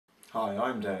Hi,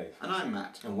 I'm Dave. And I'm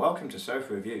Matt. And welcome to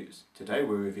Sofa Reviews. Today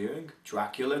we're reviewing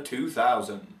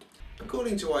Dracula2000.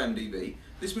 According to IMDb,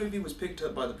 this movie was picked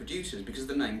up by the producers because of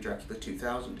the name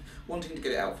Dracula2000, wanting to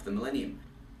get it out for the millennium.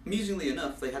 Amusingly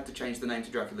enough, they had to change the name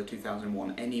to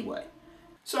Dracula2001 anyway.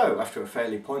 So, after a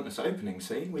fairly pointless opening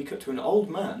scene, we cut to an old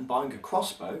man buying a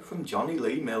crossbow from Johnny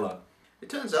Lee Miller. It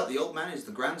turns out the old man is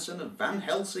the grandson of Van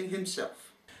Helsing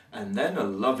himself. And then a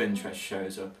love interest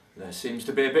shows up. There seems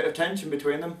to be a bit of tension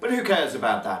between them, but who cares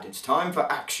about that? It's time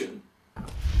for action.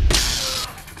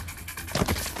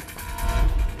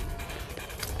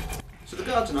 So the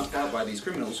guards are knocked out by these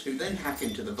criminals, who then hack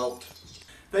into the vault.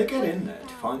 They get in there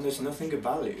to find there's nothing of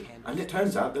value, and it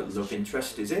turns out that love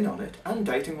interest is in on it and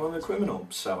dating one of the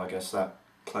criminals, so I guess that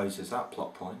closes that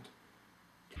plot point.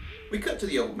 We cut to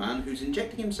the old man, who's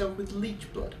injecting himself with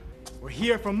leech blood. We're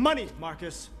here for money,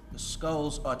 Marcus. The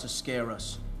skulls are to scare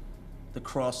us. The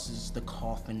crosses, the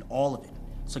coffin, all of it.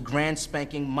 It's a grand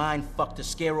spanking mind fuck to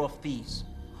scare off thieves.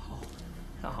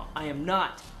 Oh, I am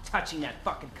not touching that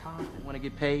fucking coffin. Want to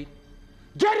get paid?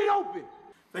 Get it open!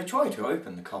 They try to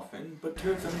open the coffin, but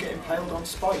two of them get impaled on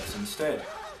spikes instead.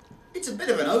 It's a bit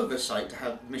of an oversight to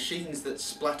have machines that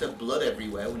splatter blood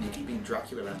everywhere when you're keeping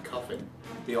Dracula in a coffin.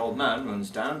 The old man runs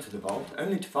down to the vault,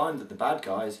 only to find that the bad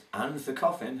guys and the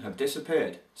coffin have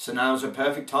disappeared. So now's a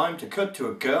perfect time to cut to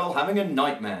a girl having a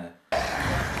nightmare.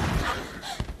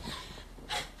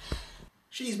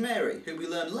 She's Mary, who we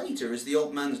learn later is the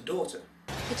old man's daughter.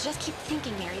 I just keep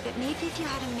thinking, Mary, that maybe if you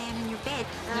had a man in your bed,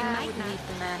 you might not need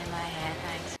the man in my head,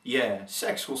 thanks. Yeah,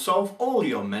 sex will solve all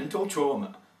your mental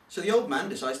trauma. So the old man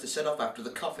decides to set off after the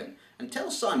coffin and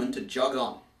tells Simon to jog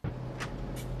on.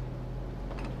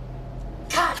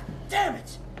 God damn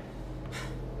it!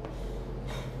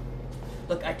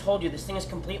 Look, I told you, this thing is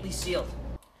completely sealed.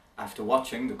 After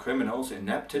watching the criminals'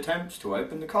 inept attempts to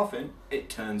open the coffin, it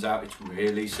turns out it's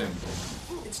really simple.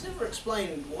 It's never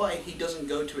explained why he doesn't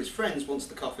go to his friends once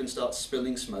the coffin starts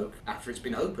spilling smoke after it's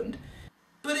been opened,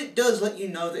 but it does let you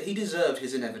know that he deserved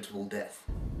his inevitable death.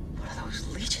 What are those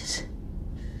leeches?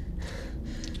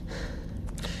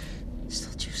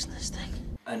 Still juicing this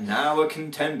thing. And now a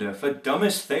contender for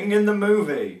dumbest thing in the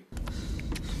movie.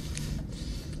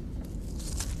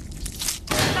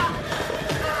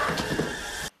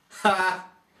 Ha!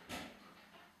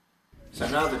 So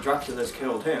now that Dracula's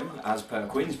killed him, as per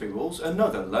Queensberry rules,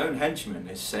 another lone henchman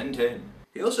is sent in.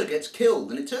 He also gets killed,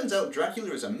 and it turns out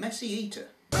Dracula is a messy eater.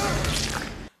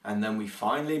 And then we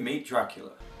finally meet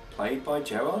Dracula, played by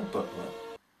Gerard Butler.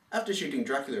 After shooting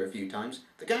Dracula a few times,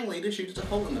 the gang leader shoots a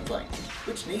hole in the plane,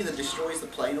 which neither destroys the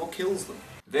plane or kills them.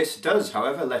 This does,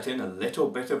 however, let in a little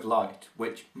bit of light,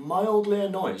 which mildly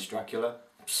annoys Dracula,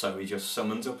 so he just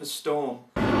summons up a storm.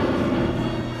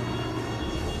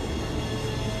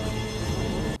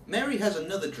 Mary has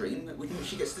another dream in which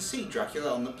she gets to see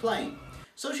Dracula on the plane,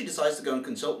 so she decides to go and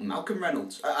consult Malcolm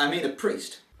Reynolds, a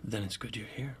priest. Then it's good you're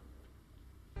here.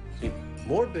 See,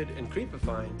 morbid and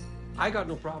creepifying, I got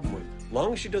no problem with,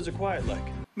 long as she does it quiet like.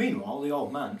 Meanwhile, the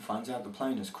old man finds out the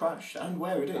plane has crashed and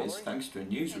where it is thanks to a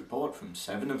news report from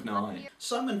 7 of 9.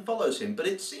 Simon follows him, but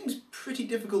it seems pretty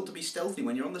difficult to be stealthy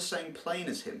when you're on the same plane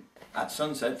as him. At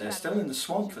sunset, they're still in the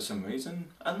swamp for some reason,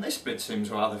 and this bit seems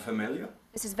rather familiar.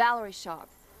 This is Valerie Sharp,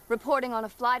 reporting on a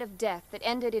flight of death that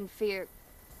ended in fear.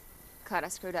 God, I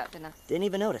screwed up, didn't I? Didn't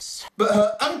even notice. But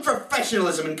her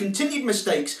unprofessionalism and continued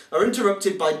mistakes are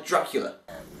interrupted by Dracula.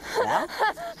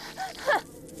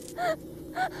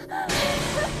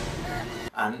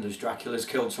 And as Dracula's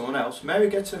killed someone else, Mary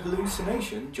gets a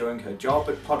hallucination during her job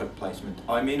at product placement.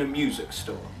 I mean a music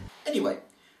store. Anyway,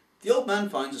 the old man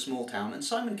finds a small town and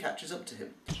Simon catches up to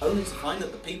him, only to find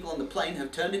that the people on the plane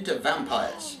have turned into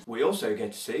vampires. We also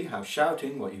get to see how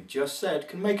shouting what you've just said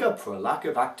can make up for a lack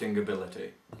of acting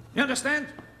ability. You understand?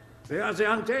 They are the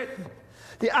undead.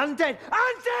 The undead!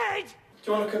 Undead!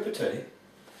 Do you want a cup of tea?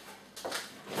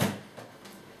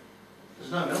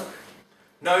 There's no milk.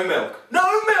 No milk!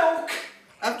 No milk!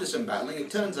 After some battling, it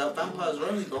turns out vampires are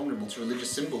only vulnerable to religious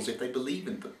symbols if they believe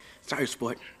in them. Sorry,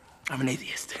 sport. I'm an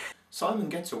atheist. Simon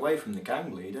gets away from the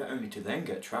gang leader only to then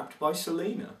get trapped by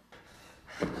Selena.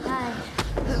 Hi.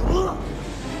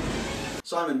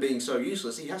 Simon being so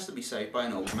useless, he has to be saved by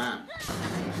an old man.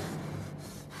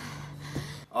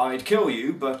 I'd kill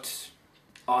you, but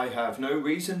I have no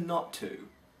reason not to.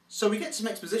 So we get some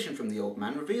exposition from the old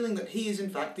man, revealing that he is in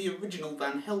fact the original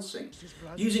Van Helsing,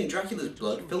 using Dracula's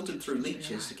blood filtered through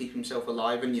leeches to keep himself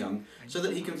alive and young, so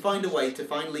that he can find a way to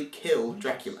finally kill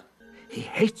Dracula. He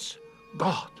hates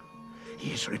God.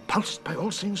 He is repulsed by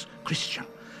all things Christian,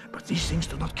 but these things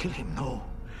do not kill him, no.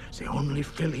 They only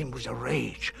fill him with a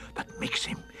rage that makes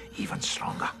him even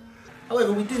stronger.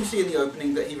 However, we do see in the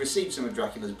opening that he received some of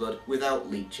Dracula's blood without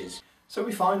leeches. So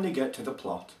we finally get to the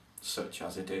plot, such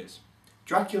as it is.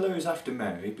 Dracula is after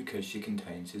Mary because she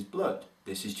contains his blood.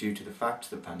 This is due to the fact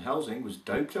that Van Helsing was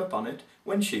doped up on it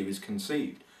when she was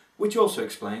conceived, which also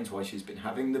explains why she's been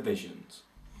having the visions.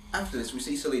 After this, we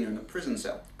see Selina in a prison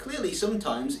cell, clearly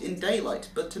sometimes in daylight,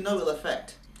 but to no ill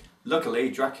effect.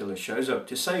 Luckily, Dracula shows up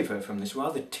to save her from this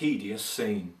rather tedious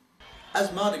scene.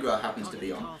 As Mardi Gras happens to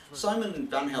be on, Simon and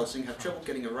Van Helsing have trouble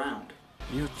getting around.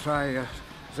 You try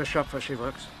the shop where she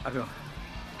works. I will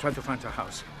try to find her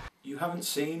house. You haven't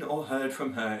seen or heard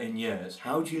from her in years.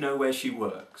 How do you know where she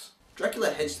works? Dracula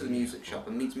heads to the music shop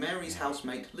and meets Mary's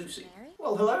housemate, Lucy.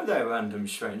 Well, hello there, random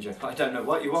stranger. I don't know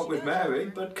what you want with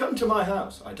Mary, but come to my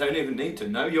house. I don't even need to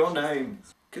know your name.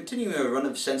 Continuing a run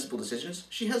of sensible decisions,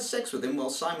 she has sex with him while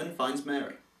Simon finds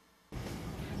Mary.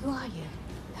 Who are you?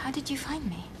 How did you find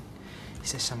me?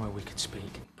 Is there somewhere we could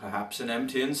speak? Perhaps an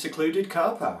empty and secluded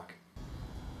car park.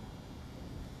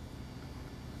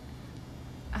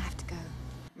 I have to go.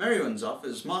 Mary runs off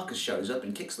as Marcus shows up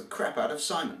and kicks the crap out of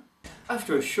Simon.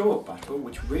 After a short battle,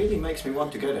 which really makes me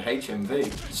want to go to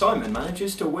HMV, Simon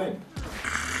manages to win.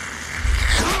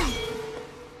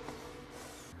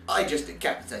 I just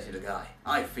decapitated a guy.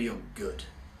 I feel good.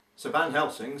 So Van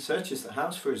Helsing searches the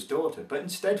house for his daughter, but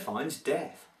instead finds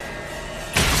death.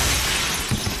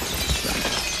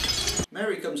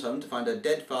 Mary comes home to find her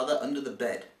dead father under the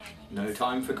bed. No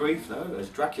time for grief though, as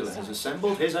Dracula has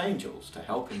assembled his angels to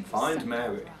help him find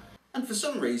Mary. And for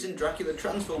some reason, Dracula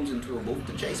transforms into a wolf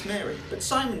to chase Mary, but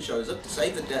Simon shows up to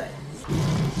save the day.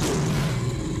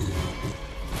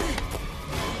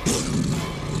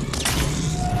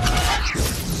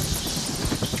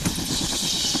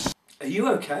 Are you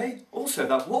okay? Also,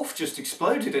 that wolf just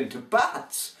exploded into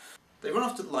bats. They run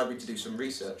off to the library to do some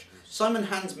research. Simon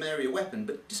hands Mary a weapon,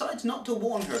 but decides not to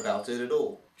warn her about it at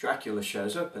all. Dracula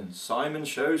shows up and Simon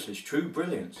shows his true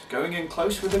brilliance, going in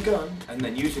close with a gun and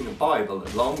then using a Bible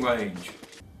at long range.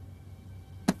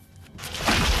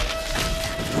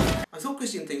 I thought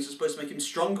Christian things were supposed to make him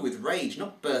stronger with rage,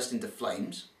 not burst into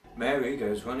flames. Mary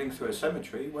goes running through a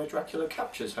cemetery where Dracula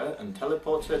captures her and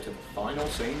teleports her to the final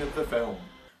scene of the film.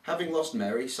 Having lost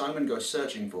Mary, Simon goes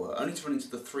searching for her, only to run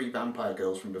into the 3 vampire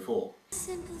girls from before.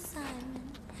 Simple Simon.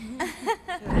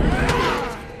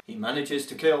 He manages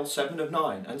to kill 7 of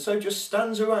 9 and so just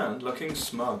stands around looking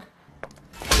smug.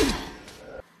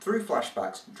 Through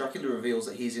flashbacks, Dracula reveals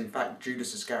that he is in fact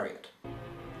Judas Iscariot.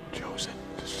 Chosen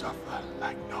to suffer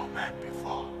like no man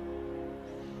before.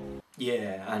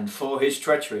 Yeah, and for his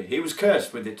treachery, he was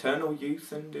cursed with eternal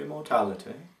youth and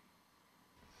immortality.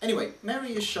 Anyway,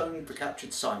 Mary is shown the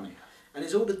captured Simon, and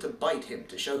is ordered to bite him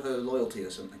to show her loyalty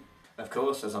or something. Of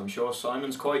course, as I'm sure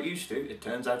Simon's quite used to, it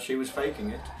turns out she was faking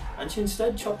it, and she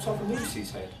instead chops off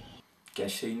Lucy's head.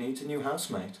 Guess she needs a new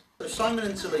housemate. So Simon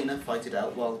and Selina fight it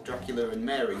out while Dracula and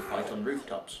Mary fight on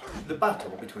rooftops. The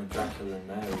battle between Dracula and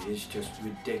Mary is just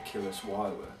ridiculous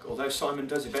wire work, although Simon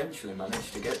does eventually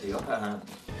manage to get the upper hand.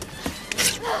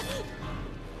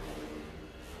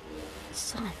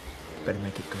 Son, Better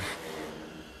make it good.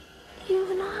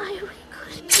 you and I, we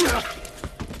could.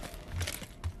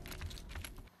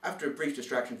 After a brief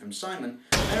distraction from Simon,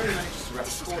 Mary manages to wrap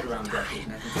a cord around Dracula's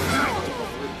neck and throws him out of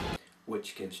the room.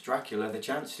 Which gives Dracula the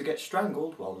chance to get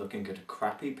strangled while looking at a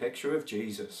crappy picture of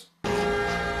Jesus.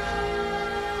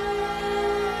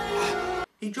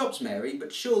 He drops Mary,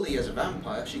 but surely as a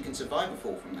vampire she can survive a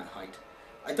fall from that height.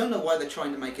 I don't know why they're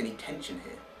trying to make any tension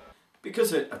here.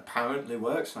 Because it apparently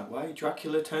works that way,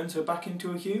 Dracula turns her back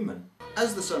into a human.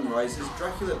 As the sun rises,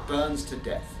 Dracula burns to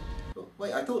death. But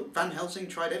wait, I thought Van Helsing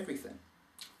tried everything.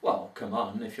 Well, come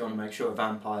on, if you want to make sure a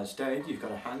vampire's dead, you've got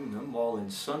to hang them while in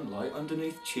sunlight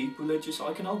underneath cheap religious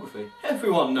iconography.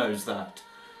 Everyone knows that.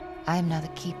 I am now the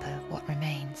keeper of what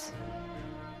remains.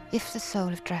 If the soul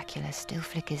of Dracula still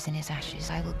flickers in his ashes,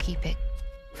 I will keep it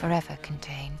forever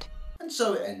contained. And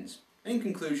so it ends. In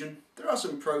conclusion, there are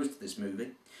some pros to this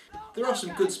movie. There are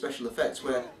some good special effects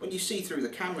where, when you see through the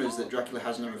cameras that Dracula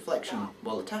has no reflection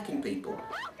while attacking people,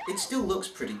 it still looks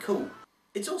pretty cool.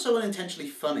 It's also unintentionally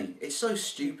funny. It's so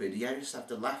stupid you just have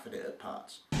to laugh at it at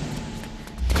parts.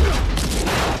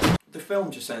 The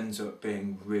film just ends up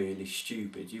being really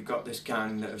stupid. You've got this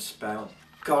gang that have spent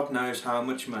God knows how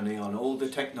much money on all the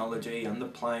technology and the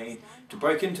plane to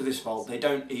break into this vault. They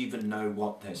don't even know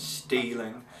what they're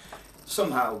stealing.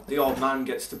 Somehow the old man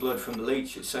gets the blood from the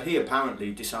leeches, so he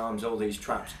apparently disarms all these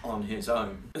traps on his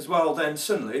own. As well, then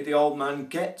suddenly the old man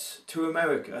gets to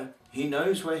America, he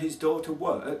knows where his daughter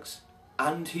works,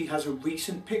 and he has a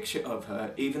recent picture of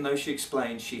her, even though she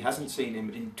explains she hasn't seen him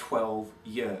in 12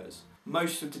 years.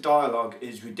 Most of the dialogue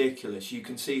is ridiculous. You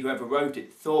can see whoever wrote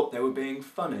it thought they were being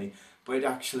funny, but it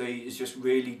actually is just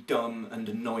really dumb and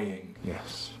annoying.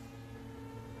 Yes.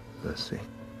 Percy.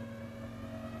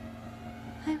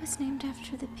 I was named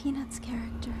after the Peanuts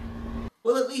character.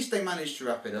 Well, at least they managed to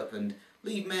wrap it up and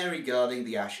leave Mary guarding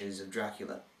the ashes of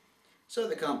Dracula. So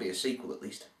there can't be a sequel, at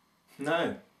least.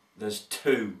 No, there's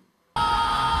 2.